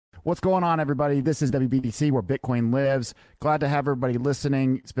What's going on, everybody? This is WBTC, where Bitcoin lives. Glad to have everybody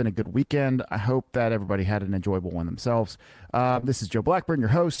listening. It's been a good weekend. I hope that everybody had an enjoyable one themselves. This is Joe Blackburn, your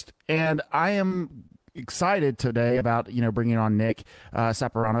host, and I am excited today about bringing on Nick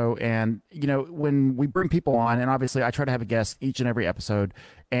Saponaro. And when we bring people on, and obviously I try to have a guest each and every episode,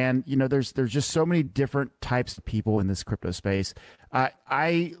 and there's just so many different types of people in this crypto space.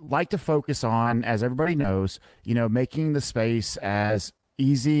 I like to focus on, as everybody knows, making the space as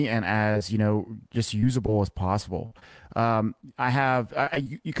easy and as just usable as possible. You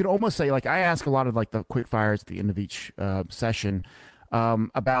could almost say, like, I ask a lot of like the quick fires at the end of each session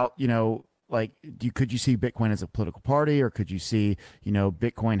about could you see Bitcoin as a political party, or could you see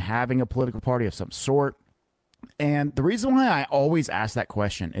Bitcoin having a political party of some sort? And the reason why I always ask that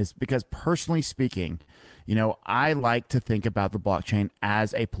question is because, personally speaking, I like to think about the blockchain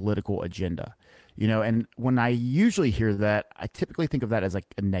as a political agenda. And when I usually hear that, I typically think of that as like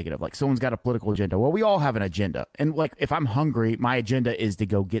a negative, like someone's got a political agenda. Well, we all have an agenda. And like, if I'm hungry, my agenda is to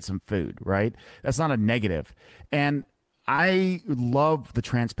go get some food, right? That's not a negative. And I love the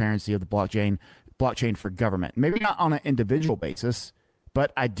transparency of the blockchain for government. Maybe not on an individual basis,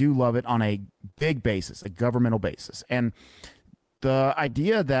 but I do love it on a big basis, a governmental basis. And the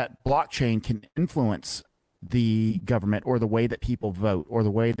idea that blockchain can influence the government, or the way that people vote, or the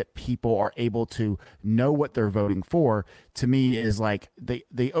way that people are able to know what they're voting for, to me is like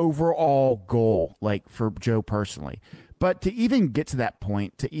the overall goal, like for Joe personally. But to even get to that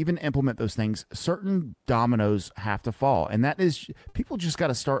point, to even implement those things, certain dominoes have to fall. And that is, people just got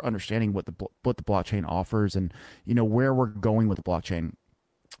to start understanding what the blockchain offers, and where we're going with the blockchain.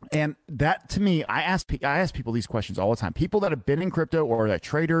 And that, to me, I ask people these questions all the time. People that have been in crypto, or they're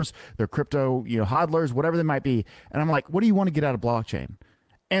traders, they're crypto hodlers, whatever they might be. And I'm like, what do you want to get out of blockchain?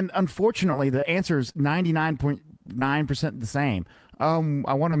 And unfortunately, the answer is 99.9% the same.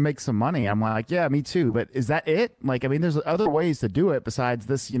 I want to make some money. I'm like, yeah, me too. But is that it? Like, I mean, there's other ways to do it besides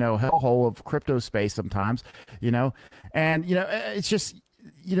this, hellhole of crypto space sometimes, and, it's just,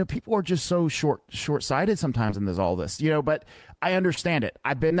 people are just so short-sighted sometimes in all this, but I understand it.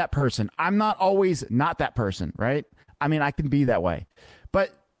 I've been that person. I'm not always not that person, right? I mean, I can be that way.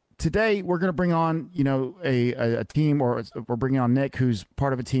 But today we're going to bring on, a team, or we're bringing on Nick, who's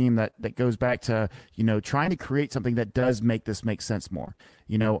part of a team that goes back to, trying to create something that does make this make sense more.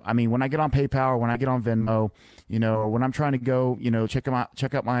 I mean, when I get on PayPal, or when I get on Venmo, or when I'm trying to go, check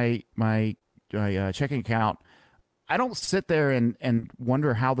out my checking account, I don't sit there and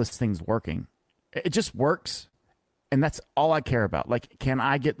wonder how this thing's working. It just works. And that's all I care about. Like, can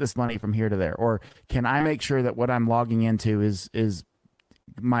I get this money from here to there? Or can I make sure that what I'm logging into is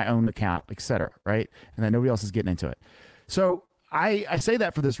my own account, et cetera, right? And that nobody else is getting into it. So I say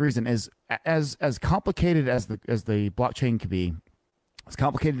that for this reason, is as complicated as the blockchain can be, as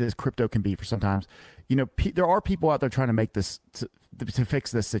complicated as crypto can be for sometimes, there are people out there trying to make this, to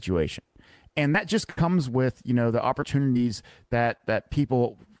fix this situation. And that just comes with, the opportunities that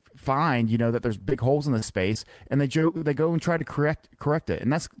people find, that there's big holes in this space, and they go and try to correct it.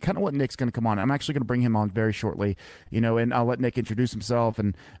 And that's kind of what Nick's going to come on. I'm actually going to bring him on very shortly, and I'll let Nick introduce himself,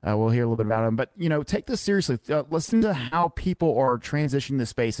 and we'll hear a little bit about him. But, take this seriously. Listen to how people are transitioning this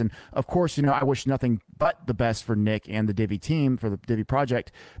space. And of course, I wish nothing but the best for Nick and the Divi team, for the Divi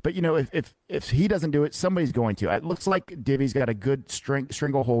Project. But, if he doesn't do it, somebody's going to. It looks like Divi's got a good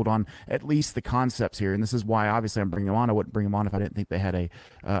stranglehold on at least the concepts here. And this is why, obviously, I'm bringing him on. I wouldn't bring him on if I didn't think they had a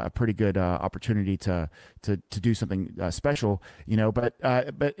pretty good opportunity to do something special, but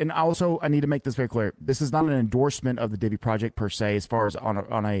and also, I need to make this very clear. This is not an endorsement of the Divi Project per se, as far as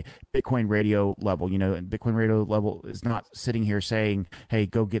on a Bitcoin radio level. And Bitcoin radio level is not sitting here saying, hey,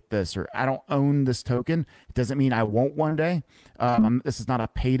 go get this, or I don't own this token. It doesn't mean I won't one day. This is not a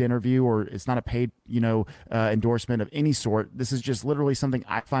paid interview, or it's not a paid endorsement of any sort. This is just literally something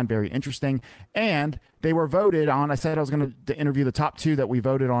I find very interesting. And they were voted on. I said I was going to interview the top two that we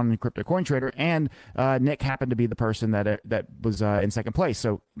voted on in Crypto Coin Trader, and Nick happened to be the person that was in second place,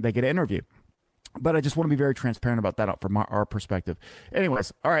 so they get an interview. But I just want to be very transparent about that from our perspective.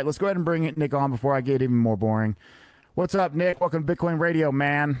 Anyways, all right, let's go ahead and bring Nick on before I get even more boring. What's up, Nick? Welcome to Bitcoin Radio,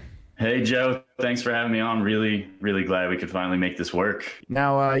 man. Hey, Joe. Thanks for having me on. Really, really glad we could finally make this work.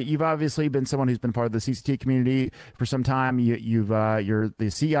 Now, you've obviously been someone who's been part of the CCT community for some time. You're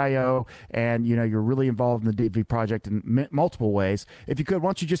the CIO, and you're really involved in the Divi Project in multiple ways. If you could, why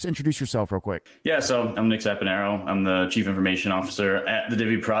don't you just introduce yourself real quick? Yeah, so I'm Nick Saponaro. I'm the Chief Information Officer at the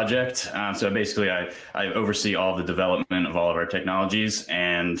Divi Project. So basically, I oversee all the development of all of our technologies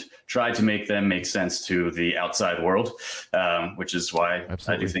and try to make them make sense to the outside world, which is why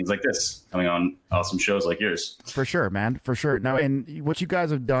I do things like like this, coming on awesome shows like yours. For sure, man. For sure. No, and what you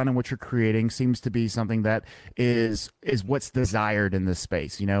guys have done and what you're creating seems to be something that is what's desired in this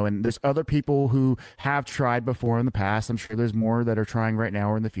space, and there's other people who have tried before in the past. I'm sure there's more that are trying right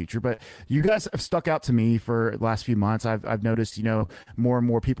now or in the future, but you guys have stuck out to me for the last few months. I've noticed, more and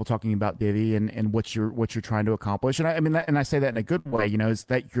more people talking about Divi and what you're trying to accomplish. And I mean that, and I say that in a good way, is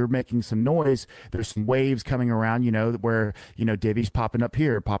that you're making some noise. There's some waves coming around, where, Divi's popping up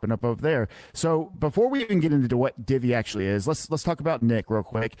here, popping up over there. So before we even get into what Divi actually is, let's talk about Nick real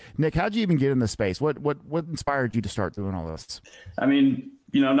quick. Nick, how'd you even get in this space? What inspired you to start doing all this? I mean,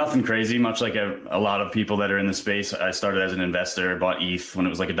 nothing crazy, much like a lot of people that are in the space. I started as an investor, bought ETH when it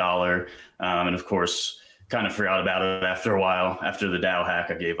was like $1. And of course, kind of forgot about it after a while. After the DAO hack,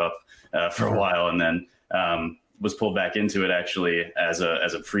 I gave up for a while, and then was pulled back into it actually as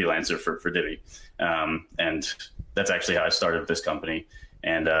a freelancer for Divi. And that's actually how I started with this company.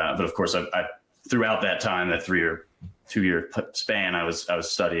 And but of course, I throughout that time, that 2-year span, I was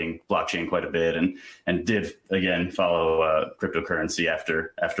studying blockchain quite a bit, and did again follow cryptocurrency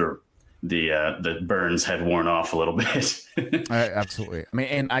after the burns had worn off a little bit. Absolutely. I mean,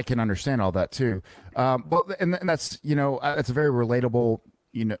 and I can understand all that too. Well, and that's that's a very relatable,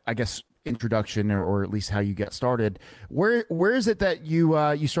 I guess, introduction or at least how you get started. Where is it that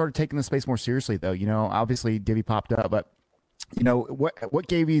you started taking the space more seriously though? Obviously Divi popped up, but what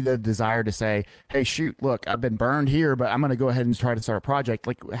gave you the desire to say, hey, shoot, look, I've been burned here, but I'm going to go ahead and try to start a project?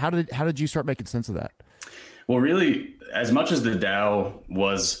 Like, how did you start making sense of that? Well, really, as much as the DAO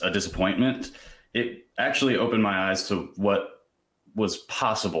was a disappointment, it actually opened my eyes to what was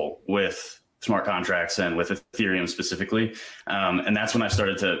possible with smart contracts and with Ethereum specifically. And that's when I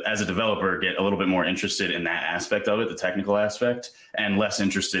started to, as a developer, get a little bit more interested in that aspect of it, the technical aspect, and less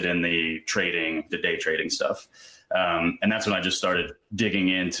interested in the day trading stuff. And that's when I just started digging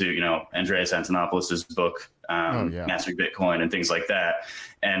into, Andreas Antonopoulos' book, Mastering Bitcoin and things like that,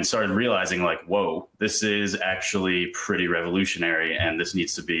 and started realizing like, whoa, this is actually pretty revolutionary, and this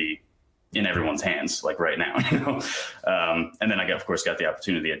needs to be in everyone's hands, like right now, And then I of course got the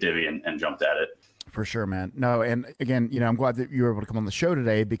opportunity at Divi and jumped at it. For sure, man. No, and again, I'm glad that you were able to come on the show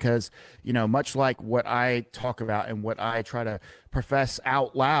today because, much like what I talk about and what I try to profess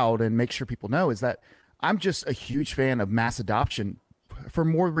out loud and make sure people know is that I'm just a huge fan of mass adoption for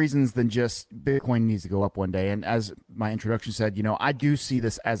more reasons than just Bitcoin needs to go up one day. And as my introduction said, I do see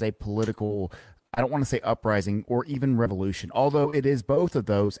this as a political, I don't want to say uprising or even revolution, although it is both of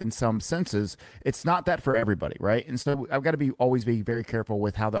those in some senses. It's not that for everybody, right? And so I've got to always be very careful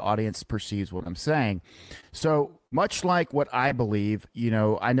with how the audience perceives what I'm saying. So much like what I believe,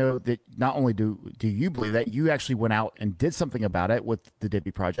 I know that not only do you believe that, you actually went out and did something about it with the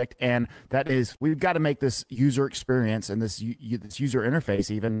Divi project, and that is we've got to make this user experience and this user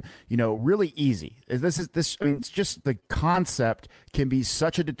interface even, really easy. I mean, it's just the concept can be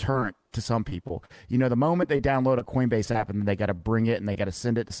such a deterrent to some people. The moment they download a Coinbase app and then they got to bring it and they got to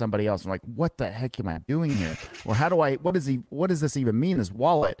send it to somebody else, I'm like, what the heck am I doing here? Or what does this even mean, this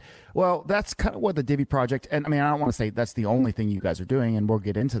wallet? Well, that's kind of what the Divi project, and I mean, I don't want to say that's the only thing you guys are doing, and we'll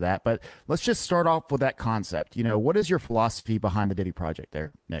get into that, but let's just start off with that concept. What is your philosophy behind the Divi project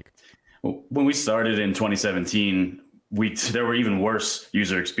there, Nick? Well, when we started in 2017, there were even worse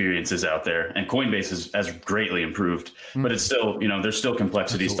user experiences out there, and Coinbase has greatly improved, but it's still, there's still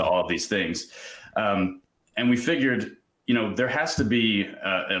complexities to all of these things. And we figured, there has to be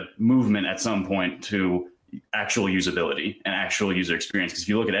a movement at some point to actual usability and actual user experience. Because if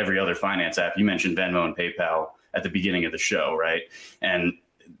you look at every other finance app, you mentioned Venmo and PayPal at the beginning of the show, right? And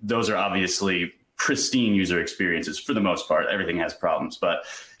those are obviously pristine user experiences for the most part. Everything has problems, but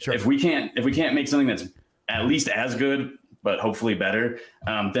sure, if we can't make something that's at least as good, but hopefully better,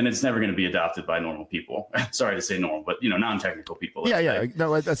 then it's never going to be adopted by normal people. Sorry to say normal, but non-technical people. Yeah.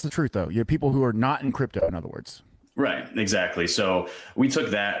 No, that's the truth though. People who are not in crypto, in other words. Right, exactly. So we took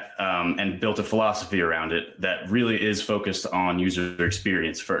that and built a philosophy around it that really is focused on user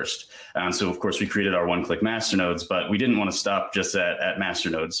experience first. So of course we created our one-click masternodes, but we didn't want to stop just at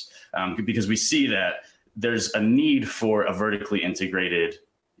masternodes because we see that there's a need for a vertically integrated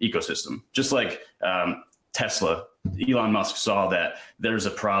ecosystem. Just like Tesla, Elon Musk saw that there's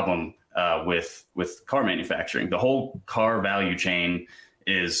a problem with car manufacturing. The whole car value chain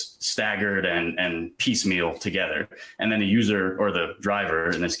is staggered and piecemeal together. And then the user, or the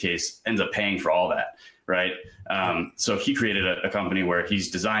driver in this case, ends up paying for all that, right? So he created a company where he's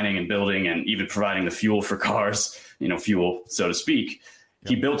designing and building and even providing the fuel for cars, fuel, so to speak.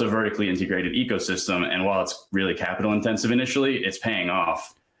 He built a vertically integrated ecosystem. And while it's really capital intensive initially, it's paying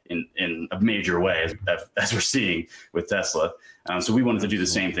off in a major way, as we're seeing with Tesla. So we wanted to do the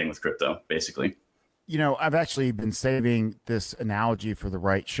same thing with crypto, basically. You know, I've actually been saving this analogy for the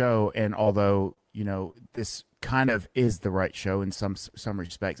right show, and although you know this kind of is the right show in some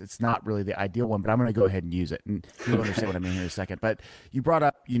respects, it's not really the ideal one. But I'm going to go ahead and use it, and you'll understand what I mean here in a second. But you brought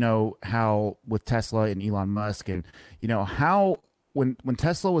up, you know, how with Tesla and Elon Musk, and you know how when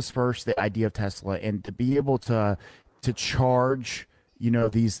Tesla was first, the idea of Tesla, and to be able to charge, you know,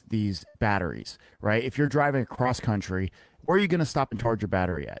 these batteries, right? If you're driving across country, where are you going to stop and charge your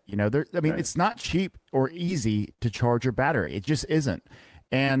battery at? You know, there. I mean, Right. it's not cheap or easy to charge your battery. It just isn't.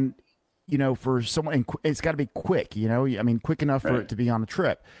 And you know, for someone, and it's got to be quick. You know, I mean, quick enough for Right. it to be on a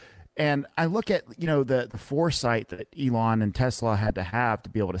trip. And I look at, you know, the foresight that Elon and Tesla had to have to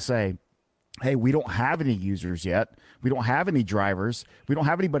be able to say, hey, we don't have any users yet. We don't have any drivers. We don't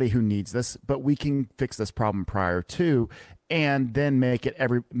have anybody who needs this, but we can fix this problem prior to, and then make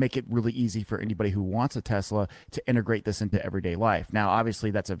it really easy for anybody who wants a Tesla to integrate this into everyday life. Now,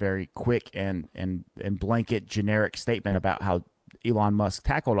 obviously, that's a very quick and blanket generic statement about how Elon Musk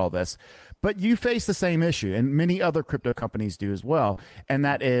tackled all this, but you face the same issue, and many other crypto companies do as well. And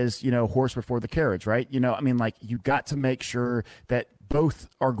that is, you know, horse before the carriage, right? You know, I mean, like you got to make sure that both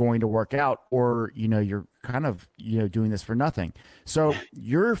are going to work out, or you know, you're kind of, you know, doing this for nothing. So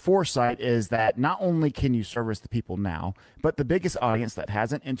your foresight is that not only can you service the people now, but the biggest audience that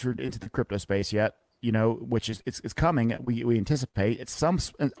hasn't entered into the crypto space yet, you know, which is it's coming. We anticipate it's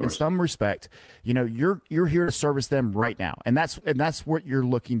in some respect, you know, you're here to service them right now, and that's what you're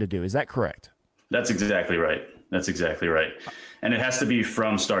looking to do. Is that correct? That's exactly right. That's exactly right. And it has to be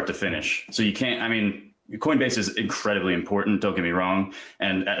from start to finish. So you can't, I mean, Coinbase is incredibly important, don't get me wrong.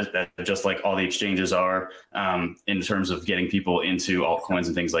 And just like all the exchanges are, in terms of getting people into altcoins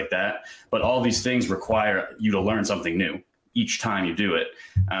and things like that. But all these things require you to learn something new each time you do it.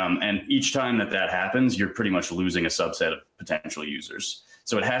 And each time that happens, you're pretty much losing a subset of potential users.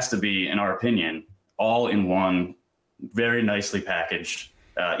 So it has to be, in our opinion, all in one very nicely packaged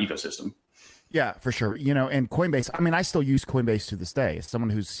ecosystem. Yeah, for sure. You know, and Coinbase, I mean, I still use Coinbase to this day. As someone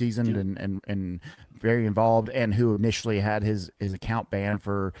who's seasoned and very involved, and who initially had his account banned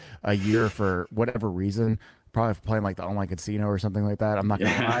for a year for whatever reason, probably for playing like the online casino or something like that. I'm not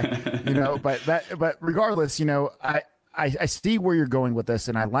gonna lie, you know, but regardless, you know, I see where you're going with this,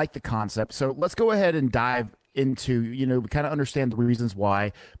 and I like the concept. So let's go ahead and dive into, you know, kind of understand the reasons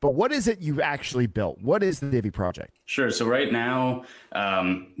why. But what is it you've actually built? What is the Divi project? Sure. So right now,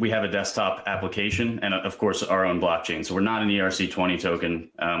 we have a desktop application and, of course, our own blockchain. So we're not an ERC20 token.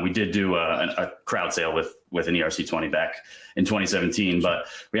 We did do a crowd sale with an ERC20 back in 2017, but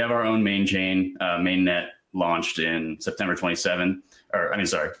we have our own main chain, mainnet, launched in September 27th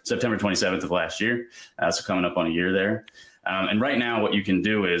of last year. So coming up on a year there. And right now, what you can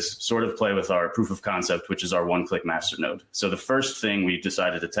do is sort of play with our proof of concept, which is our one-click masternode. So the first thing we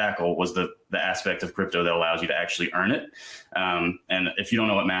decided to tackle was the aspect of crypto that allows you to actually earn it. And if you don't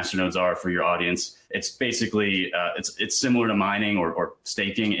know what masternodes are for your audience, it's basically it's similar to mining or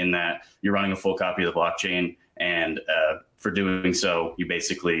staking in that you're running a full copy of the blockchain, and for doing so, you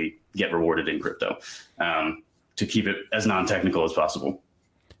basically get rewarded in crypto, to keep it as non-technical as possible.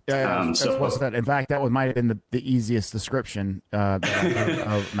 Yeah, that's what's that. In fact, that might have been the easiest description of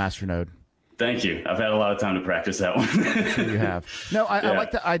Masternode. Thank you. I've had a lot of time to practice that one. Sure you have. No, I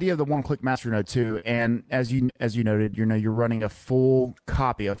like the idea of the one-click Masternode too. And as you noted, you know, you're running a full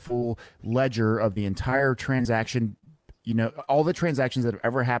copy, a full ledger of the entire transaction. You know, all the transactions that have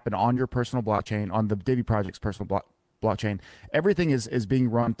ever happened on your personal blockchain, on the Divi Project's personal blockchain. Everything is being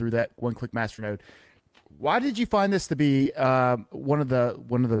run through that one-click Masternode. Why did you find this to be one of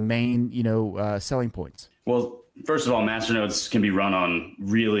the main, you know, selling points? Well, first of all, masternodes can be run on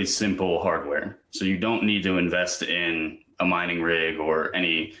really simple hardware, so you don't need to invest in a mining rig or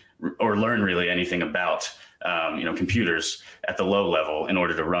learn really anything about computers at the low level in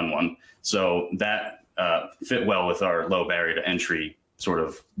order to run one. So that fit well with our low barrier to entry sort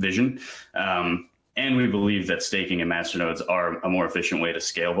of vision. And we believe that staking and masternodes are a more efficient way to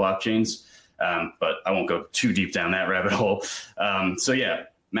scale blockchains. But I won't go too deep down that rabbit hole. So yeah,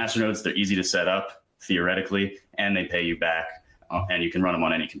 masternodes, they're easy to set up theoretically, and they pay you back, and you can run them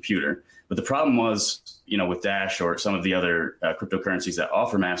on any computer. But the problem was, you know, with Dash or some of the other cryptocurrencies that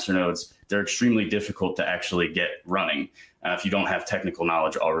offer masternodes, they're extremely difficult to actually get running if you don't have technical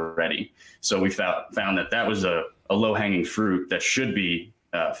knowledge already. So we found that was a low-hanging fruit that should be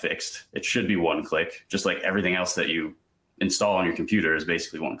fixed. It should be one click, just like everything else that you install on your computer is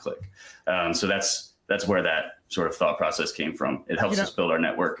basically one click. So that's where that sort of thought process came from. It helps us build our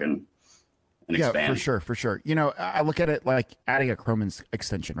network. And and Yeah, for expand. sure, for sure. I look at it like adding a Chrome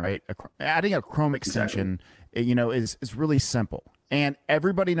extension, right? Adding a Chrome Exactly. extension, is really simple, and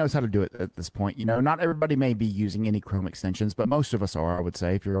everybody knows how to do it at this point. Not everybody may be using any Chrome extensions, but most of us are, I would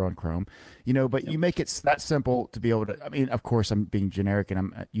say, if you're on Chrome. But Yep. you make it that simple to be able to. I mean, of course, I'm being generic and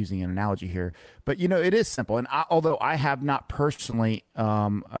I'm using an analogy here, but it is simple. And although I have not personally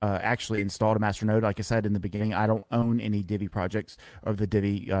actually installed a master node, like I said in the beginning, I don't own any Divi projects of the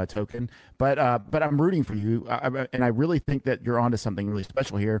Divi token, but I'm rooting for you, and I really think that you're onto something really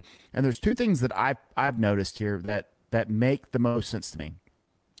special here. And there's two things that I've noticed here that make the most sense to me.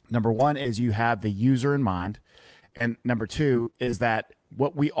 Number one is you have the user in mind, and number two is that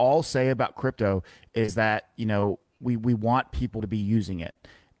what we all say about crypto is that we want people to be using it.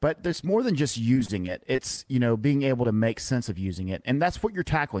 But there's more than just using it. It's being able to make sense of using it, and that's what you're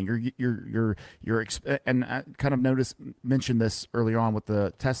tackling. And I kind of mentioned this earlier on with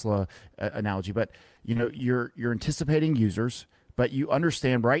the Tesla analogy, but you're anticipating users, but you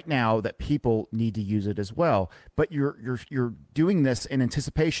understand right now that people need to use it as well. But you're doing this in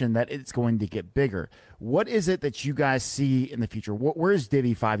anticipation that it's going to get bigger. What is it that you guys see in the future? Where is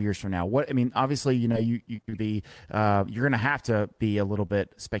Divi 5 years from now? What I mean, obviously, you could be you're going to have to be a little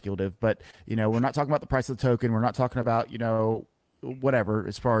bit speculative, but we're not talking about the price of the token. We're not talking about whatever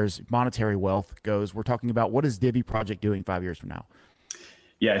as far as monetary wealth goes. We're talking about what is Divi Project doing 5 years from now?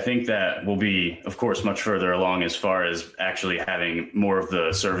 Yeah, I think that will be, of course, much further along as far as actually having more of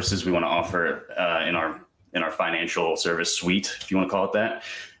the services we want to offer in our financial service suite, if you want to call it that.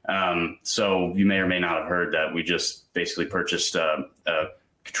 So you may or may not have heard that we just basically purchased a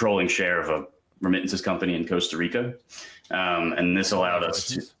controlling share of a remittances company in Costa Rica, and this allowed us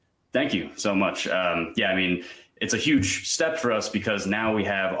to. Congratulations. Thank you so much. Yeah, I mean, it's a huge step for us because now we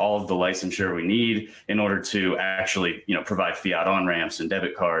have all of the licensure we need in order to actually, provide fiat on ramps and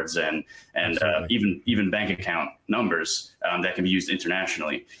debit cards and Absolutely. even bank account numbers that can be used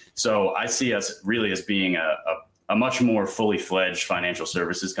internationally. So I see us really as being a much more fully fledged financial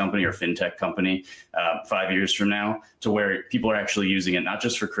services company or fintech company 5 years from now, to where people are actually using it not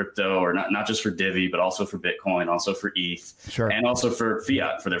just for crypto or not just for Divi, but also for Bitcoin, also for ETH, Sure. and also for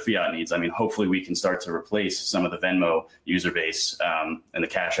fiat, for their fiat needs. I mean, hopefully we can start to replace some of the Venmo user base and the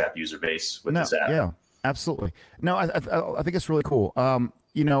Cash App user base with No, this app. yeah, absolutely. No, I think it's really cool.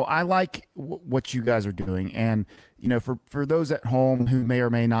 I like what you guys are doing, and for those at home who may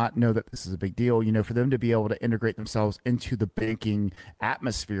or may not know that this is a big deal, for them to be able to integrate themselves into the banking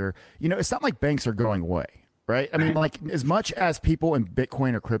atmosphere, it's not like banks are going away. Right. I mean, like, as much as people in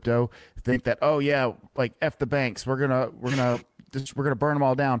Bitcoin or crypto think that, oh yeah, like F the banks, we're gonna burn them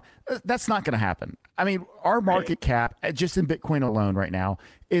all down. That's not gonna happen. I mean, our Right. market cap just in Bitcoin alone right now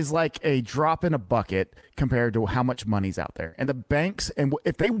is like a drop in a bucket compared to how much money's out there. And the banks, and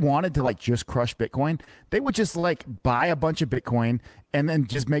if they wanted to like just crush Bitcoin, they would just like buy a bunch of Bitcoin and then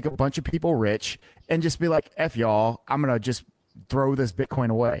just make a bunch of people rich and just be like, F y'all, I'm gonna just throw this Bitcoin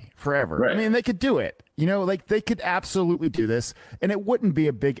away forever. I Right. mean, they could do it. Like they could absolutely do this, and it wouldn't be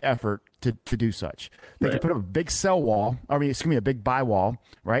a big effort to do such. They could Right. put up a big sell wall, I mean, excuse me, a big buy wall,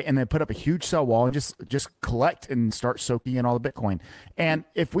 right? And then put up a huge sell wall and just collect and start soaking in all the Bitcoin. And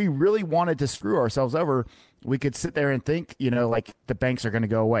if we really wanted to screw ourselves over, we could sit there and think, like the banks are going to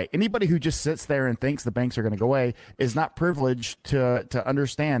go away. Anybody who just sits there and thinks the banks are going to go away is not privileged to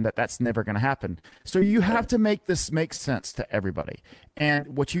understand that that's never going to happen. So you have to make this make sense to everybody.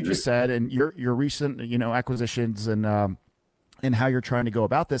 And what you just said, and your recent, acquisitions and how you're trying to go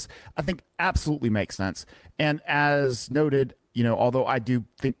about this, I think absolutely makes sense. And as noted, although I do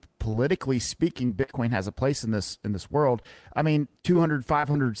think politically speaking, Bitcoin has a place in this world. I mean, 200,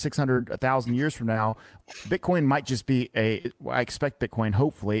 500, 600, 1,000 years from now, Bitcoin might just be I expect Bitcoin,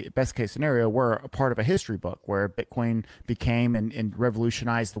 hopefully, best case scenario, we're a part of a history book where Bitcoin became and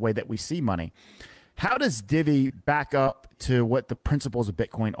revolutionized the way that we see money. How does Divi back up to what the principles of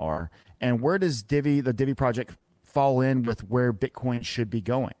Bitcoin are? And where does the Divi project fall in with where Bitcoin should be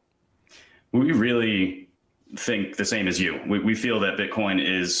going? We really think the same as you. We feel that Bitcoin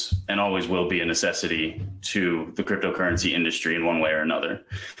is and always will be a necessity to the cryptocurrency industry in one way or another.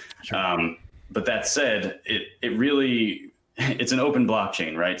 Sure. But that said, it really it's an open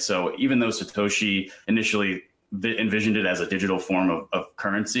blockchain, right? So even though Satoshi initially envisioned it as a digital form of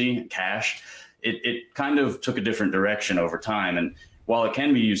currency, cash, it kind of took a different direction over time. And while it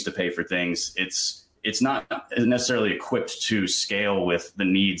can be used to pay for things, it's not necessarily equipped to scale with the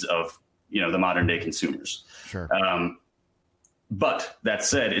needs of the modern day consumers. Sure. But that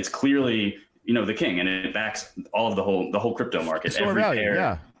said, it's clearly the king, and it backs all of the whole crypto market. Store Every value. pair,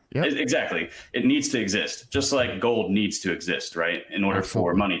 Yeah. Yep. Exactly. It needs to exist, just like gold needs to exist, right? In order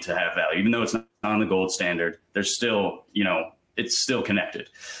for money to have value, even though it's not on the gold standard, there's still, it's still connected.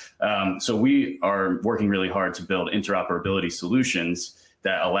 So we are working really hard to build interoperability solutions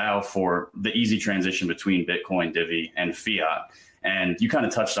that allow for the easy transition between Bitcoin, Divi, and fiat. And you kind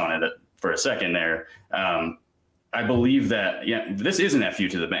of touched on it for a second there. I believe that, this is an FU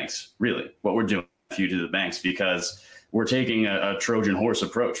to the banks, really, what we're doing, FU to the banks, because we're taking a Trojan horse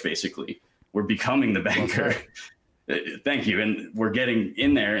approach, basically. We're becoming the banker. Thank you. And we're getting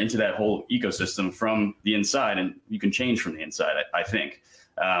in there into that whole ecosystem from the inside, and you can change from the inside, I think.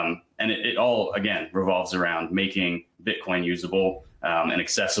 And it all, again, revolves around making Bitcoin usable and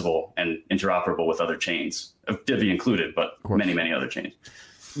accessible and interoperable with other chains, Divi included, but many, many other chains.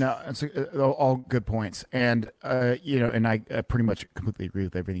 No, it's all good points, and and I pretty much completely agree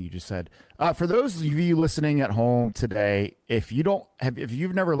with everything you just said. For those of you listening at home today, if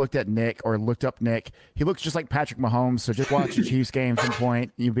you've never looked at Nick or looked up Nick, he looks just like Patrick Mahomes. So just watch a Chiefs game at some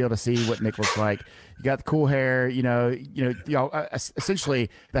point, you'll be able to see what Nick looks like. You got the cool hair,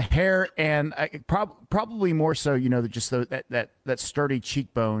 essentially the hair, and probably more so, just that sturdy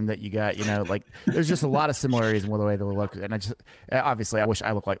cheekbone that you got. Like there's just a lot of similarities in the way they look, and I wish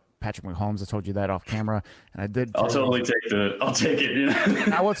I looked like Patrick Mahomes. I told you that off camera, and I did. I'll totally I'll take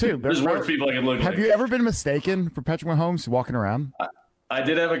it. I will too. There's worse people I can look. Have you ever been mistaken for Patrick Mahomes walking around? I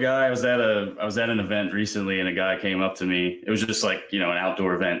did have a guy. I was at an event recently, and a guy came up to me. It was just like an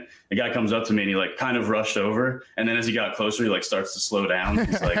outdoor event. The guy comes up to me, and he like kind of rushed over, and then as he got closer, he like starts to slow down.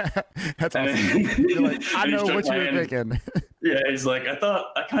 He's like, "That's awesome." You're like, I know what you were thinking. Yeah, he's like,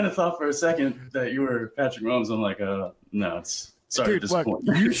 I kind of thought for a second that you were Patrick Mahomes. I'm like, no, it's. Sorry, dude, look,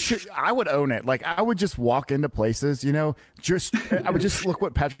 you should. I would own it. Like I would just walk into places, I would just look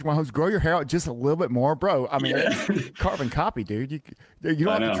what Patrick Mahomes, grow your hair out just a little bit more, bro. I mean, carbon copy, dude. You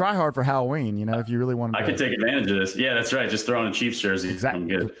don't have to try hard for Halloween, if you really want to. I could take advantage of this. Yeah, that's right. Just throw on a Chiefs jersey. Exactly.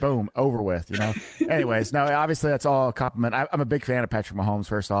 Good. Boom, over with. Anyways, no, obviously that's all a compliment. I'm a big fan of Patrick Mahomes.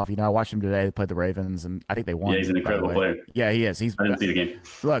 First off, I watched him today. They played the Ravens, and I think they won. Yeah, he's an incredible player. Yeah, he is. I didn't see the game.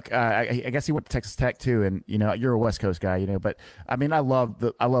 Look, I guess he went to Texas Tech too, and you're a West Coast guy, but I mean, I love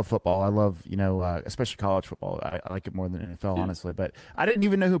football. I love, especially college football. I like it more than NFL, honestly. But I didn't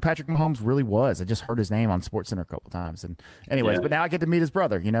even know who Patrick Mahomes really was. I just heard his name on SportsCenter a couple of times. And anyways, but now I get to meet his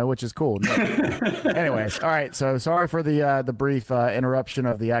brother, which is cool. Anyways, all right. So sorry for the brief interruption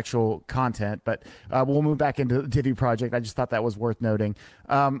of the actual content, but we'll move back into the Divi Project. I just thought that was worth noting.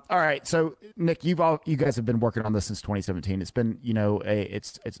 All right. So Nick, you guys have been working on this since 2017. It's been,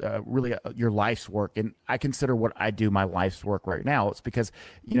 it's really your life's work, and I consider what I do my life's work right now. It's because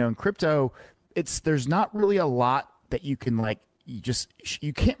in crypto, there's not really a lot that you can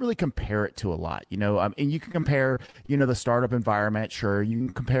you can't really compare it to a lot, and you can compare, the startup environment. Sure. You can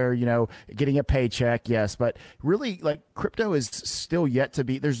compare, getting a paycheck. Yes. But really crypto is still yet to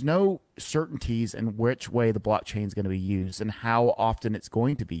be, there's no certainties in which way the blockchain is going to be used and how often it's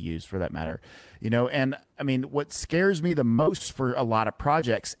going to be used for that matter, and I mean, what scares me the most for a lot of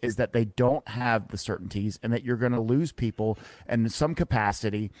projects is that they don't have the certainties and that you're going to lose people in some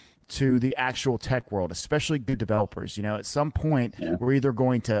capacity to the actual tech world, especially good developers. At some point, we're either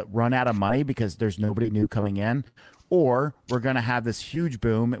going to run out of money because there's nobody new coming in, or we're going to have this huge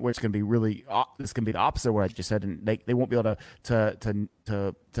boom, which is going to be this can be the opposite of what I just said, and they won't be able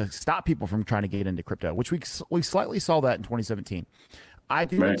to stop people from trying to get into crypto, which we slightly saw that in 2017. I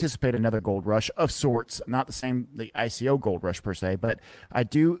do anticipate another gold rush of sorts, not the ICO gold rush per se, but I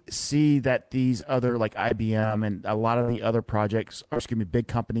do see that these other like IBM and a lot of the other projects, big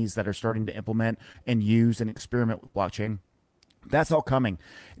companies that are starting to implement and use and experiment with blockchain. That's all coming.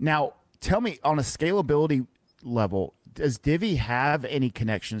 Now, tell me, on a scalability level, does Divi have any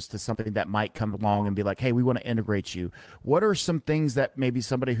connections to something that might come along and be like, hey, we want to integrate you? What are some things that maybe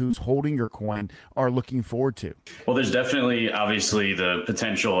somebody who's holding your coin are looking forward to? Well, there's definitely, obviously, the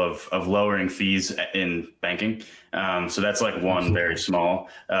potential of lowering fees in banking. So that's like one Absolutely. Very small.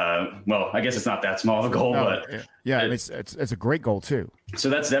 Well, I guess it's not that small of a goal, but yeah, it's a great goal too. So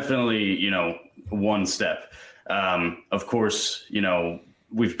that's definitely, one step. Of course,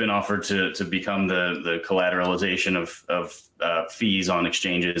 we've been offered to become the collateralization of fees on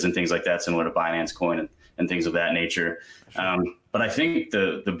exchanges and things like that, similar to Binance Coin and things of that nature. Sure. But I think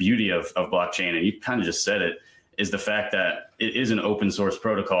the beauty of blockchain, and you kind of just said it, is the fact that it is an open source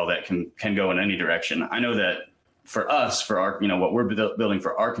protocol that can go in any direction. I know that for us, for our, what we're building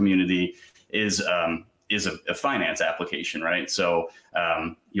for our community is a finance application, right? So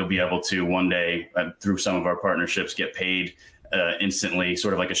you'll be able to one day, through some of our partnerships, get paid instantly,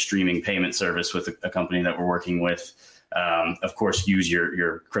 sort of like a streaming payment service with a company that we're working with. Of course, use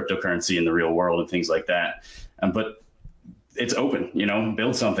your cryptocurrency in the real world and things like that. But it's open,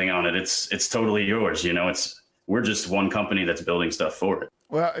 build something on it. It's totally yours. We're just one company that's building stuff for it.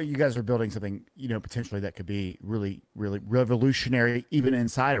 Well, you guys are building something, potentially that could be really, really revolutionary, even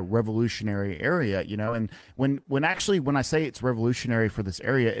inside a revolutionary area, and when I say it's revolutionary for this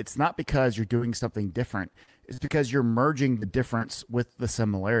area, it's not because you're doing something different. It's because you're merging the difference with the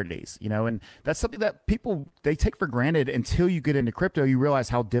similarities, and that's something that people, they take for granted until you get into crypto. You realize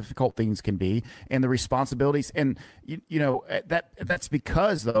how difficult things can be and the responsibilities. And, that's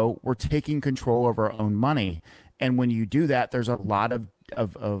because, though, we're taking control of our own money. And when you do that, there's a lot of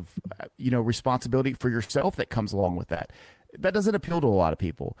responsibility for yourself that comes along with that. That doesn't appeal to a lot of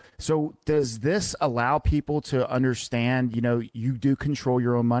people. So does this allow people to understand, you do control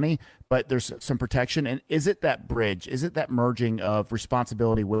your own money, but there's some protection? And is it that bridge? Is it that merging of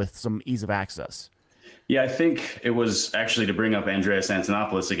responsibility with some ease of access? Yeah, I think it was actually, to bring up Andreas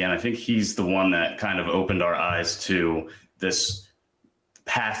Antonopoulos again, I think he's the one that kind of opened our eyes to this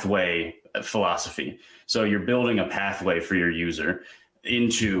pathway philosophy. So you're building a pathway for your user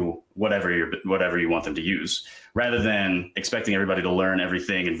into whatever you want them to use, rather than expecting everybody to learn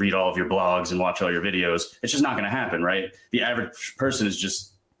everything and read all of your blogs and watch all your videos. It's just not going to happen, right? The average person is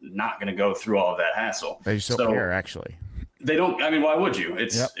just not going to go through all of that hassle. They just don't care, actually. They don't. I mean, why would you?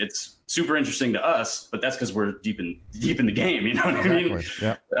 It's super interesting to us, but that's because we're deep in the game. You know what I mean?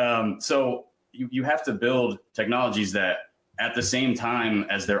 Yep. So you have to build technologies that, at the same time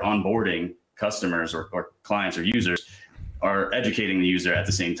as they're onboarding customers or clients or users, are educating the user at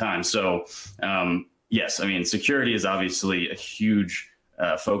the same time. So yes, I mean, security is obviously a huge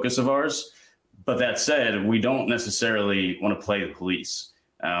focus of ours. But that said, we don't necessarily want to play the police.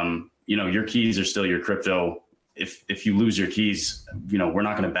 Your keys are still your crypto. If you lose your keys, we're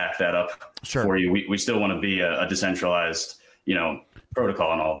not going to back that up for you. We still want to be a decentralized,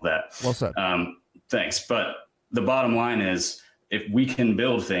 protocol and all of that. Well said. Thanks. But the bottom line is, if we can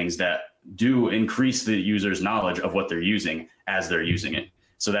build things that do increase the user's knowledge of what they're using as they're using it.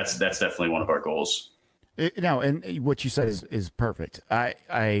 So that's definitely one of our goals. And what you said is perfect.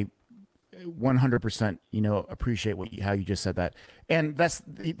 I 100%, appreciate how you just said that. And that's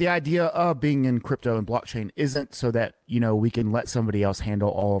the idea of being in crypto and blockchain isn't so that, we can let somebody else handle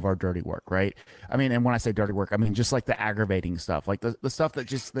all of our dirty work, right? I mean, and when I say dirty work, I mean, just like the aggravating stuff, like the stuff that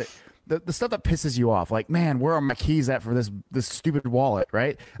just, the stuff that pisses you off, like, man, where are my keys at for this stupid wallet,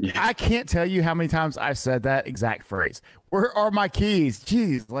 right? Yeah. I can't tell you how many times I've said that exact phrase. Where are my keys?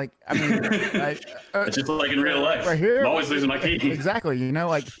 Jeez, like, I mean, it's just like in real life. Right here, I'm always losing my keys. Exactly.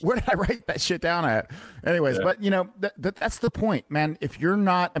 Like, where did I write that shit down at? Anyways, yeah. But that's the point, man. If you're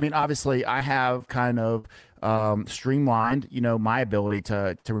not, I mean, obviously, I have kind of streamlined, my ability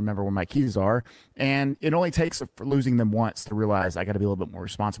to remember where my keys are, and it only takes for losing them once to realize I got to be a little bit more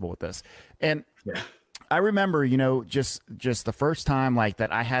responsible with this. And yeah. I remember, just the first time like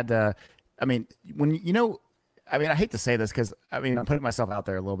that I had to, I mean, when I hate to say this because I'm putting myself out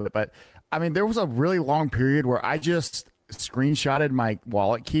there a little bit, but there was a really long period where I just screenshotted my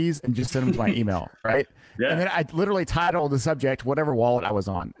wallet keys and just sent them to my email, right? Yeah. And then I literally titled the subject whatever wallet I was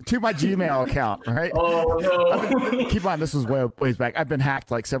on to my Gmail account, right? Oh no! Keep in mind, this was ways back. I've been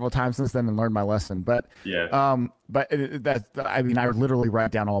hacked like several times since then and learned my lesson. But yeah, I would literally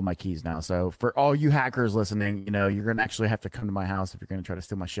write down all my keys now. So for all you hackers listening, you're gonna actually have to come to my house if you're gonna try to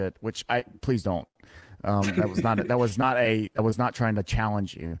steal my shit. Which please don't. That was not trying to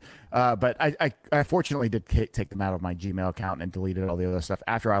challenge you. But I fortunately did take them out of my Gmail account and deleted all the other stuff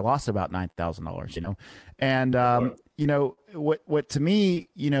after I lost about $9,000, and, what to me,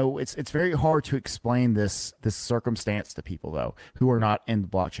 it's very hard to explain this circumstance to people though, who are not in the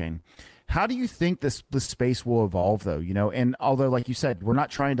blockchain. How do you think this space will evolve though? And although, like you said,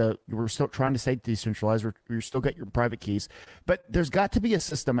 we're still trying to stay decentralized. We're still get your private keys, but there's got to be a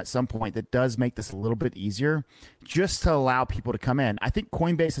system at some point that does make this a little bit easier just to allow people to come in. I think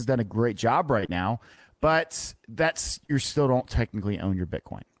Coinbase has done a great job right now, but you still don't technically own your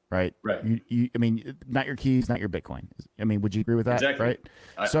Bitcoin, right? Right. Not your keys, not your Bitcoin. Would you agree with that? Exactly. Right.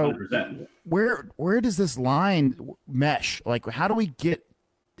 100%. So where does this line mesh? Like, how do we get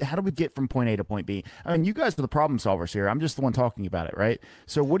from point A to point B? You guys are the problem solvers here. I'm just the one talking about it, right?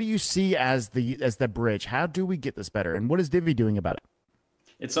 So what do you see as the bridge? How do we get this better? And what is Divi doing about it?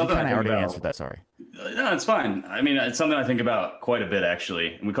 It's something I already answered that. Sorry. No, it's fine. It's something I think about quite a bit,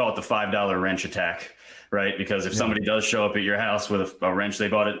 actually. And we call it the $5 wrench attack, right? Because if somebody does show up at your house with a wrench they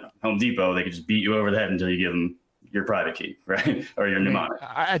bought at Home Depot, they could just beat you over the head until you give them your private key, right? Or your mnemonic.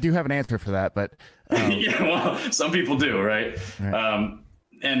 I do have an answer for that, but yeah, well, some people do, right?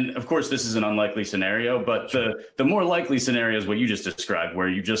 and of course, this is an unlikely scenario, but the more likely scenario is what you just described, where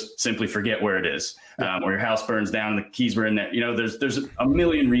you just simply forget where it is, or your house burns down and the keys were in there. You know, there's a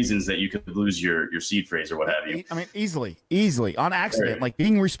million reasons that you could lose your seed phrase or what have you. I mean, easily on accident. Right. Like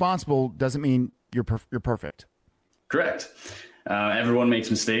being responsible doesn't mean you're perfect. Correct. Everyone makes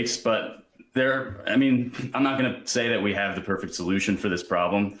mistakes, but I mean, I'm not going to say that we have the perfect solution for this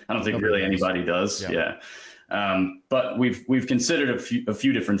problem. I don't think really anybody does. Yeah. But we've considered a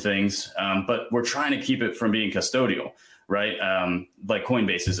few different things, but we're trying to keep it from being custodial, right? Like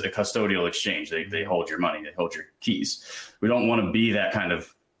Coinbase is a custodial exchange. They hold your money, they hold your keys. We don't want to be that kind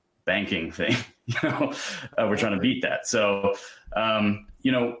of banking thing. We're trying to beat that. So,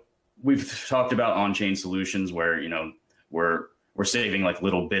 we've talked about on-chain solutions where, we're saving like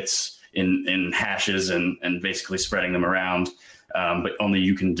little bits in hashes and basically spreading them around. But only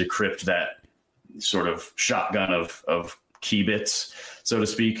you can decrypt that sort of shotgun of key bits, so to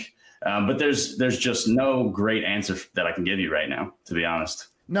speak. But there's just no great answer that I can give you right now, to be honest.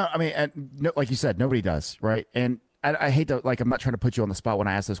 No, I mean, like you said, nobody does, right? And I hate to, like, I'm not trying to put you on the spot when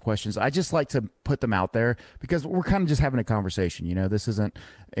I ask those questions. I just like to put them out there because we're kind of just having a conversation. This isn't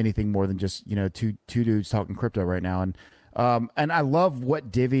anything more than just, two dudes talking crypto right now. And I love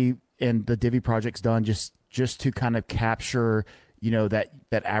what Divi and the Divi Project's done just to kind of capture, that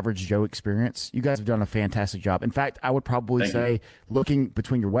average Joe experience. You guys have done a fantastic job. In fact, I would probably say looking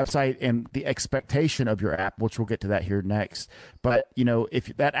between your website and the expectation of your app, which we'll get to that here next. But,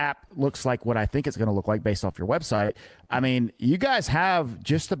 if that app looks like what I think it's going to look like based off your website, I mean, you guys have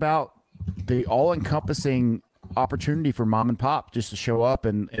just about the all-encompassing opportunity for mom and pop just to show up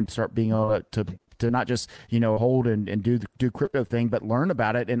and start being able to not just hold and do crypto thing, but learn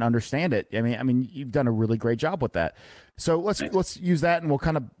about it and understand it. I mean, you've done a really great job with that. So let's use that, and we'll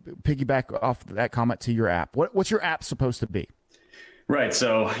kind of piggyback off that comment to your app. What's your app supposed to be? Right.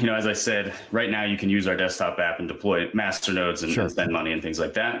 So, as I said, right now you can use our desktop app and deploy masternodes and spend money and things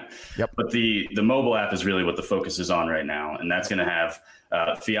like that. Yep. But the mobile app is really what the focus is on right now, and that's going to have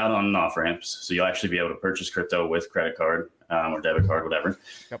fiat on and off ramps. So you'll actually be able to purchase crypto with credit card or debit card, whatever.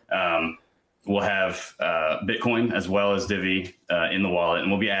 Yep. We'll have Bitcoin as well as Divi in the wallet, and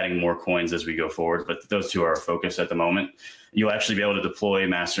we'll be adding more coins as we go forward. But those two are our focus at the moment. You'll actually be able to deploy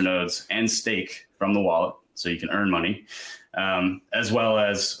masternodes and stake from the wallet, so you can earn money, as well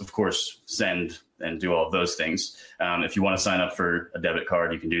as, of course, send and do all of those things. If you want to sign up for a debit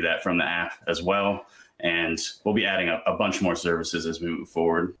card, you can do that from the app as well. And we'll be adding a bunch more services as we move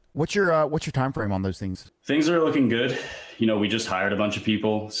forward. What's your time frame on those things? Things are looking good. We just hired a bunch of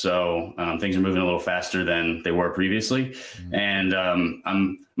people, so things are moving a little faster than they were previously. Mm-hmm.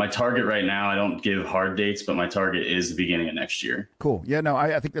 And my target right now, I don't give hard dates, but my target is the beginning of next year. Cool. Yeah, no,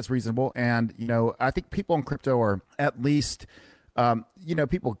 I think that's reasonable. And, I think people in crypto are at least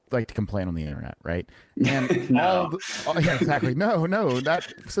people like to complain on the internet, right? And no. Yeah, exactly. No,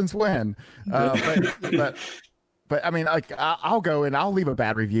 that since when? But I mean, like, I'll go and I'll leave a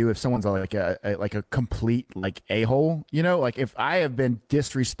bad review if someone's like a complete like a-hole, like if I have been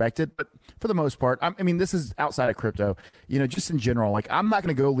disrespected. But for the most part, I mean, this is outside of crypto, just in general. Like, I'm not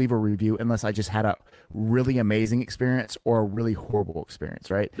going to go leave a review unless I just had a really amazing experience or a really horrible experience,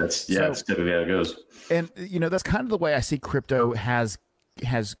 right? That's typically how it goes. And that's kind of the way I see crypto has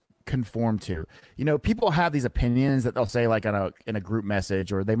conformed to. People have these opinions that they'll say like in a group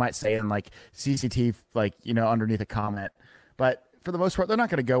message, or they might say in like CCT, like underneath a comment. But for the most part, they're not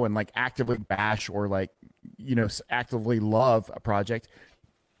going to go and like actively bash or like actively love a project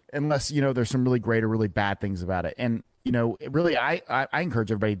unless there's some really great or really bad things about it. And really, I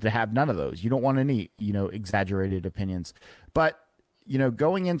encourage everybody to have none of those. You don't want any exaggerated opinions, but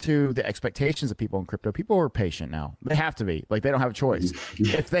going into the expectations of people in crypto, people are patient now. They have to be. Like, they don't have a choice.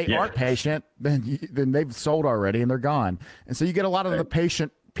 If they aren't patient, then they've sold already and they're gone. And so you get a lot of the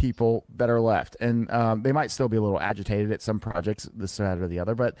patient people that are left, and they might still be a little agitated at some projects, this side or the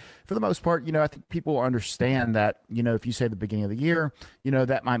other. But for the most part, I think people understand that, if you say the beginning of the year,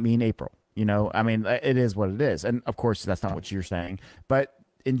 that might mean April. I mean, it is what it is. And of course, that's not what you're saying. But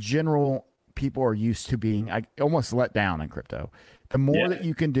in general, people are used to being almost let down in crypto. The more that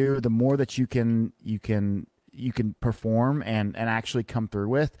you can do, the more that you can perform and actually come through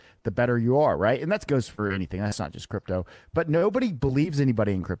with, the better you are, right? And that goes for anything. That's not just crypto. But nobody believes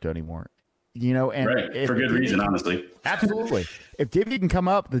anybody in crypto anymore. And right, for good reason, honestly. Absolutely. If Divi can come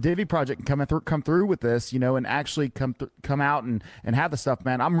up, the Divi Project can come through with this, and actually come out and have the stuff,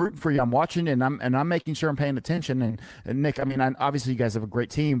 man. I'm rooting for you. I'm watching, and I'm making sure I'm paying attention. And Nick, I mean, obviously you guys have a great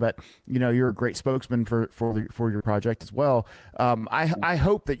team, but you're a great spokesman for your project as well. I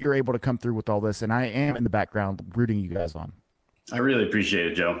hope that you're able to come through with all this, and I am in the background rooting you guys on. I really appreciate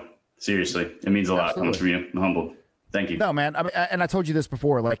it, Joe. Seriously, it means a lot coming Absolutely. from you. I'm humbled. Thank you. No, man. I mean, and I told you this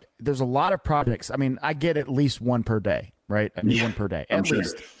before. Like, there's a lot of projects. I mean, I get at least one per day, right? A new Yeah, one per day, I'm at sure.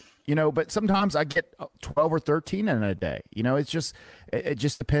 least. But sometimes I get 12 or 13 in a day. It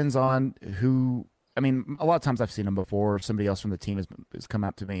just depends on who. I mean, a lot of times I've seen them before. Somebody else from the team has come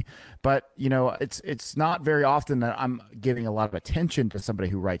up to me, but it's not very often that I'm giving a lot of attention to somebody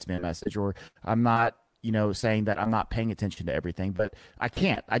who writes me a message, or I'm not, saying that I'm not paying attention to everything. But I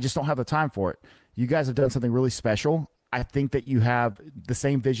can't. I just don't have the time for it. You guys have done something really special. I think that you have the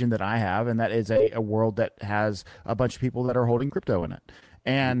same vision that I have, and that is a world that has a bunch of people that are holding crypto in it.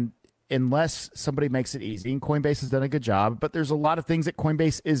 And unless somebody makes it easy, and Coinbase has done a good job, but there's a lot of things that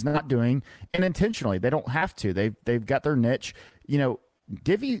Coinbase is not doing, and intentionally they don't have to. They've got their niche.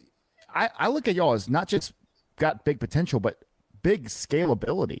 Divi, I look at y'all as not just got big potential, but big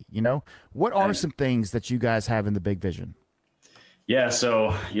scalability. What are some things that you guys have in the big vision? Yeah,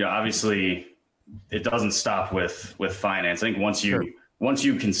 so obviously, it doesn't stop with finance. I think Sure. once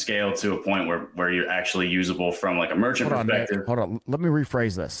you can scale to a point where you're actually usable from like a merchant Hold on, Nick. perspective. Hold on. Let me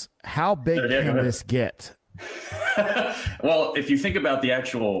rephrase this. How big Yeah, go can ahead. this get? Well, if you think about the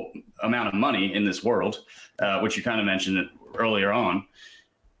actual amount of money in this world, which you kind of mentioned earlier on,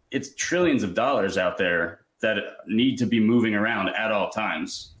 it's trillions of dollars out there that need to be moving around at all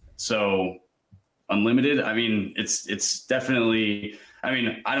times. So unlimited, I mean, it's definitely. I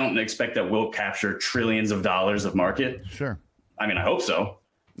mean, I don't expect that we'll capture trillions of dollars of market. Sure. I mean, I hope so,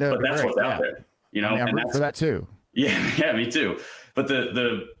 That would but be that's great. what's out Yeah. there, I mean, I'm and rooting for that's that too. yeah, yeah, me too. But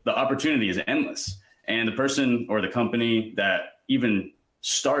the opportunity is endless, and the person or the company that even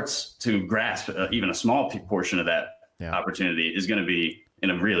starts to grasp even a small portion of that Yeah. opportunity is going to be in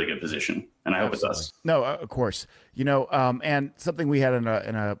a really good position, and I hope it Absolutely. does. No, of course. And something we had in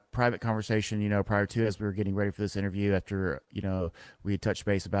a private conversation, prior to as we were getting ready for this interview, after we had touched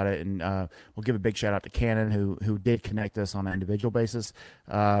base about it, and we'll give a big shout out to Cannon who did connect us on an individual basis.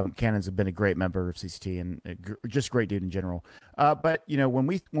 Cannon's been a great member of CCT and just great dude in general. But when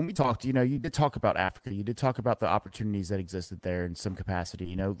we talked, you did talk about Africa. You did talk about the opportunities that existed there in some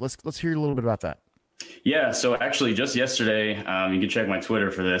capacity. Let's hear a little bit about that. Yeah, so actually, just yesterday, you can check my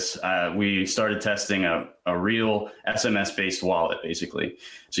Twitter for this. We started testing a real SMS based wallet, basically.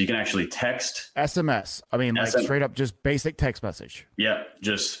 So you can actually text. SMS. I mean, like SM, straight up, just basic text message. yeah,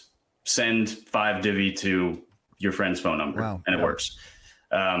 just send 5 Divi to your friend's phone number, Wow. and it Yeah. works.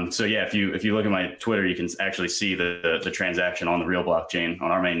 So yeah, if you look at my Twitter, you can actually see the transaction on the real blockchain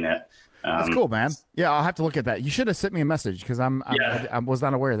on our mainnet. That's cool, man. Yeah, I'll have to look at that. You should have sent me a message because Yeah, I was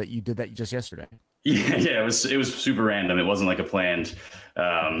not aware that you did that just yesterday. yeah, yeah. It was super random. It wasn't like a planned,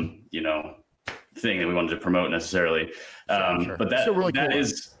 you know, thing that we wanted to promote necessarily. Sure. But Still really that cool.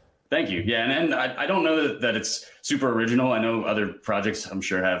 is, thank you. Yeah, and I don't know that it's super original. I know other projects I'm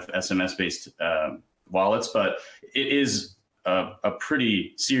sure have SMS based wallets, but it is a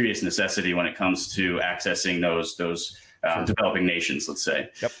pretty serious necessity when it comes to accessing those Sure. developing nations. Let's say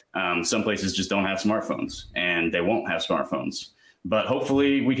Yep. some places just don't have smartphones, and they won't have smartphones. But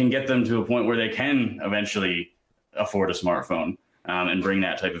hopefully, we can get them to a point where they can eventually afford a smartphone. And bring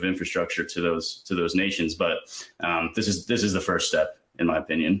that type of infrastructure to those nations. But this is the first step, in my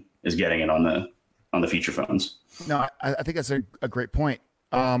opinion, is getting it on the feature phones. No, I think that's a great point.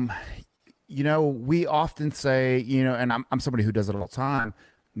 We often say, and I'm somebody who does it all the time,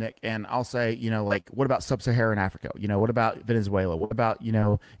 Nick, and I'll say, like, what about sub-Saharan Africa? What about Venezuela? What about,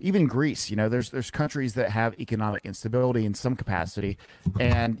 even Greece? There's countries that have economic instability in some capacity,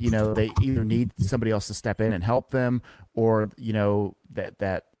 and they either need somebody else to step in and help them, or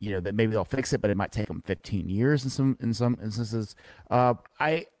that maybe they'll fix it, but it might take them 15 years in some instances.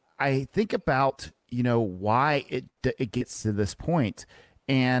 I think about why it gets to this point,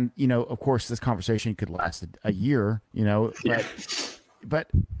 and of course this conversation could last a year,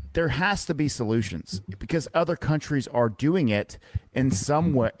 but there has to be solutions because other countries are doing it in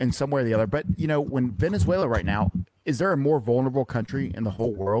some way or the other. But when Venezuela right now, is there a more vulnerable country in the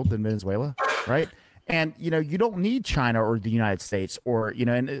whole world than Venezuela, right? And you don't need China or the United States or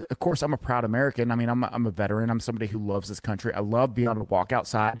and of course I'm a proud American. I mean, I'm a veteran. I'm somebody who loves this country. I love being able to walk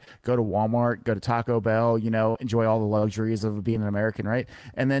outside, go to Walmart, go to Taco Bell, enjoy all the luxuries of being an American, right?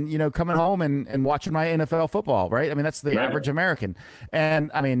 And then coming home and watching my NFL football, right? I mean, that's the Right. average American.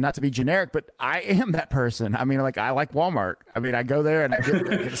 And I mean, not to be generic, but I am that person. I mean, like, I like Walmart. I mean, I go there and I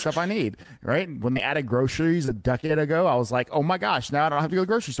get the stuff I need, right? When they added groceries a decade ago, I was like, oh my gosh, now I don't have to go to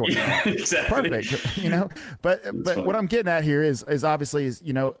the grocery store. Yeah, exactly. Perfect. But what I'm getting at here is obviously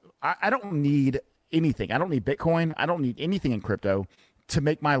I don't need anything. I don't need Bitcoin. I don't need anything in crypto to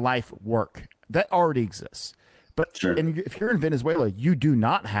make my life work. That already exists. But Sure. if you're in Venezuela, you do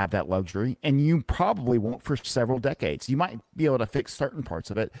not have that luxury, and you probably won't for several decades. You might be able to fix certain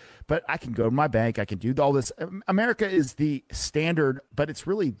parts of it, but I can go to my bank, I can do all this. America is the standard, but it's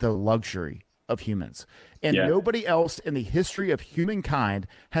really the luxury of humans. And Yeah. nobody else in the history of humankind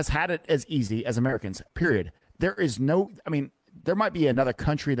has had it as easy as Americans, period. There is no, I mean, there might be another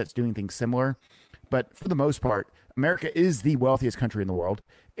country that's doing things similar, but for the most part, America is the wealthiest country in the world.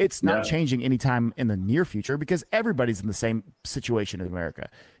 It's not Yeah. changing anytime in the near future because everybody's in the same situation as America.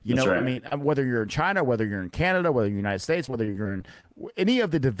 You That's know, I right. mean, whether you're in China, whether you're in Canada, whether you're in the United States, whether you're in any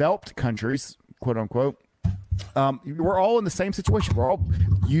of the developed countries, quote unquote, we're all in the same situation. We're all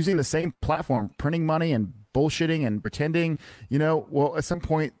using the same platform, printing money and bullshitting and pretending. You know, well, at some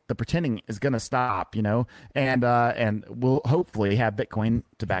point, the pretending is going to stop. You know, and we'll hopefully have Bitcoin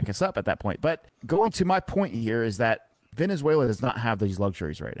to back us up at that point. But going to my point here is that Venezuela does not have these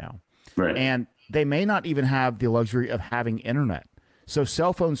luxuries right now, Right. and they may not even have the luxury of having internet. So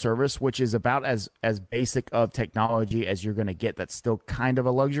cell phone service, which is about as basic of technology as you're going to get, that's still kind of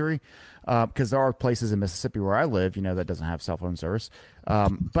a luxury, because there are places in Mississippi where I live, you know, that doesn't have cell phone service.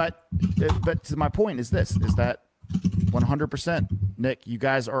 But to my point is this: is that 100%, Nick, you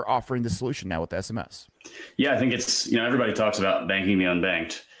guys are offering the solution now with SMS. Yeah, I think it's, everybody talks about banking the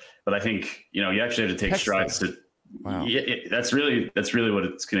unbanked, but I think, you actually have to take Text strides them. to, Wow. yeah, that's really what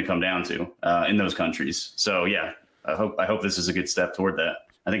it's going to come down to in those countries. So yeah, I hope this is a good step toward that.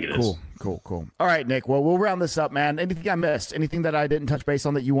 I think it is. Cool. All right, Nick. Well, we'll round this up, man. Anything I missed? Anything that I didn't touch base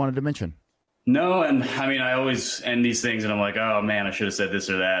on that you wanted to mention? No, and I mean, I always end these things and I'm like, oh man, I should have said this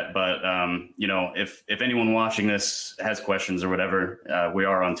or that. But if anyone watching this has questions or whatever, we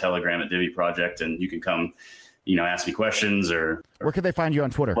are on Telegram at Divi Project, and you can come, ask me questions or Where can they find you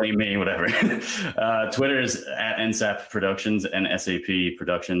on Twitter? blame me, whatever. Twitter is at NSAP Productions and SAP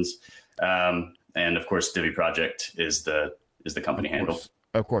Productions, and of course, Divi Project is the company handle.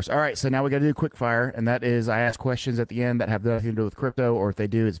 Of course. All right. So now we got to do quick fire, and that is I ask questions at the end that have nothing to do with crypto, or if they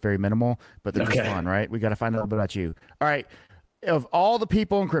do, it's very minimal, but they're just fun, right? We got to find out a little bit about you. All right. Of all the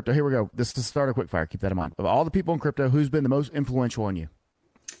people in crypto, here we go. This is the start of quick fire. Keep that in mind. Of all the people in crypto, who's been the most influential on you?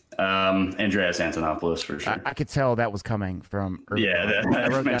 Andreas Antonopoulos, for sure. I could tell that was coming from earlier. Yeah, I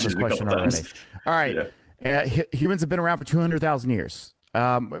wrote down this question already. All right. Yeah. Humans have been around for 200,000 years.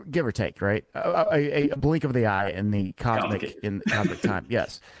 Give or take, right? A blink of the eye in the cosmic time.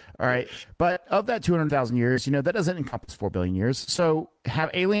 Yes. All right. But of that 200,000 years, that doesn't encompass 4 billion years. So have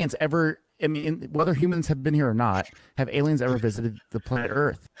aliens ever, I mean, whether humans have been here or not, have aliens ever visited the planet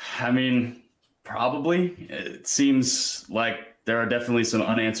Earth? I mean, probably. It seems like there are definitely some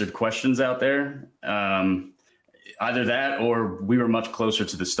unanswered questions out there. Either that or we were much closer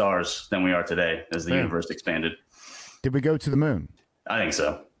to the stars than we are today as the universe expanded. Did we go to the moon? I think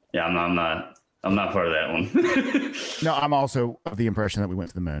so. Yeah, I'm not part of that one. No, I'm also of the impression that we went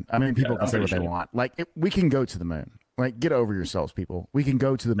to the moon. I mean, people can say what they want. Like, we can go to the moon. Like, get over yourselves, people. We can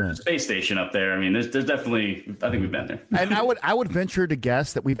go to the moon. Space station up there. I mean, there's definitely. I think we've been there. And I would venture to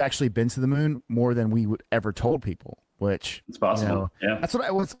guess that we've actually been to the moon more than we would ever told people. Which it's possible. Yeah, that's what I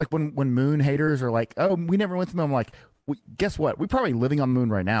was like when moon haters are like, "Oh, we never went to the moon." I'm like, guess what? We're probably living on the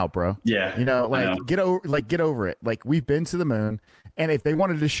moon right now, bro. Yeah, get over it. Like, we've been to the moon, and if they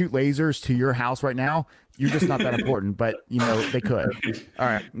wanted to shoot lasers to your house right now, you're just not that important. But they could. All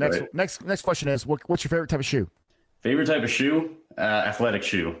right. Next question is, what's your favorite type of shoe? Favorite type of shoe? Athletic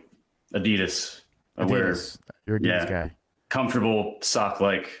shoe. Adidas. Adidas. You're an Adidas guy. Comfortable,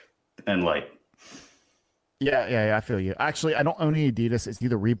 sock-like, and light. Yeah, I feel you. Actually, I don't own any Adidas. It's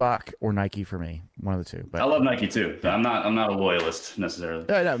either Reebok or Nike for me, one of the two. But I love Nike too. I'm not a loyalist necessarily.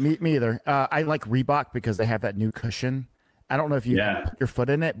 No, me either. I like Reebok because they have that new cushion. I don't know if you put your foot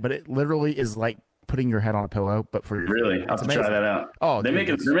in it, but it literally is like putting your head on a pillow, but for your really, I'll have to try that out. Oh, they're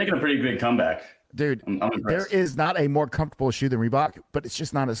making a pretty big comeback. Dude, there is not a more comfortable shoe than Reebok, but it's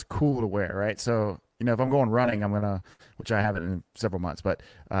just not as cool to wear, right? So, if I'm going running, I'm gonna, which I haven't in several months, but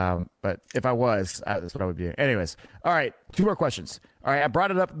if I was, that's what I would be doing. Anyways, all right, 2 more questions. All right, I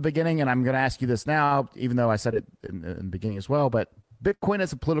brought it up at the beginning, and I'm gonna ask you this now, even though I said it in the beginning as well. But Bitcoin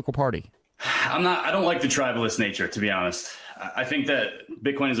as a political party. I don't like the tribalist nature, to be honest. I think that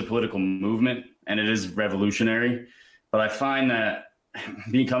Bitcoin is a political movement and it is revolutionary, but I find that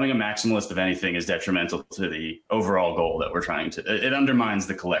becoming a maximalist of anything is detrimental to the overall goal that we're trying to. It undermines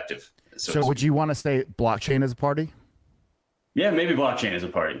the collective. So would you want to say blockchain as a party? Yeah, maybe blockchain as a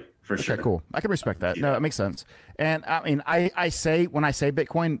party. For sure. Okay, cool. I can respect that. No, that makes sense. And I mean, I say when I say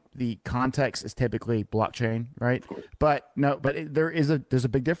Bitcoin, the context is typically blockchain, right? But there's a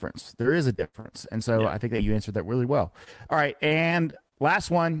big difference. There is a difference, and so I think that you answered that really well. All right, and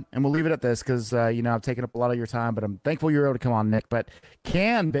last one, and we'll leave it at this because I've taken up a lot of your time, but I'm thankful you're able to come on, Nick. But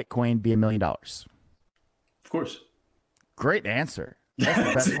can Bitcoin be $1 million? Of course. Great answer. That's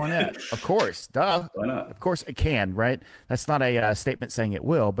the best one yet. Of course, duh. Why not? Of course, it can. Right? That's not a statement saying it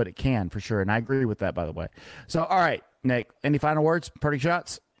will, but it can for sure. And I agree with that, by the way. So, all right, Nick. Any final words? Parting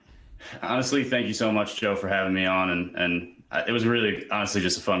shots? Honestly, thank you so much, Joe, for having me on, and it was really honestly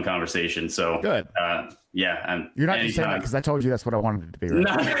just a fun conversation. So good. Yeah, and you're not just saying that because I told you that's what I wanted it to be.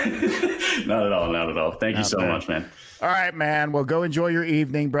 Right? Not at all. Not at all. Thank you so much, man. All right, man. Well, go enjoy your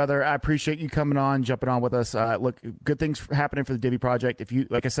evening, brother. I appreciate you coming on, jumping on with us. Look, good things happening for the Divi Project. If you,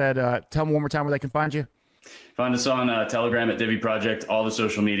 like I said, tell them one more time where they can find you. Find us on Telegram at Divi Project. All the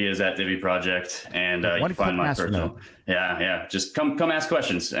social media is at Divi Project, and you can find my personal. Yeah. Just come ask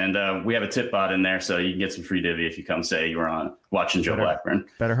questions, and we have a tip bot in there, so you can get some free Divi if you come say you were on watching Joe Blackburn.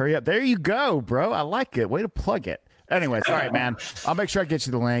 Better hurry up. There you go, bro. I like it. Way to plug it. Anyways, all right, man. I'll make sure I get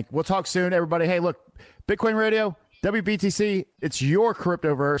you the link. We'll talk soon, everybody. Hey, look, Bitcoin Radio, WBTC, it's your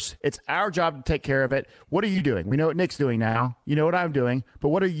cryptoverse. It's our job to take care of it. What are you doing? We know what Nick's doing now. You know what I'm doing, but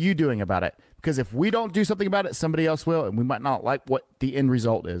what are you doing about it? Because if we don't do something about it, somebody else will, and we might not like what the end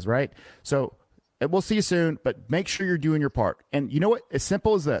result is, right? So we'll see you soon, but make sure you're doing your part. And you know what? As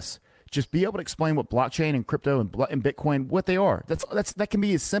simple as this. Just be able to explain what blockchain and crypto and Bitcoin, what they are. That can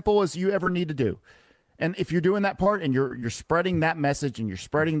be as simple as you ever need to do. And if you're doing that part and you're spreading that message and you're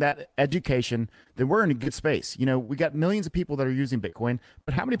spreading that education, then we're in a good space. We got millions of people that are using Bitcoin,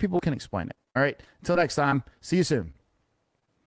 but how many people can explain it? All right. Until next time, see you soon.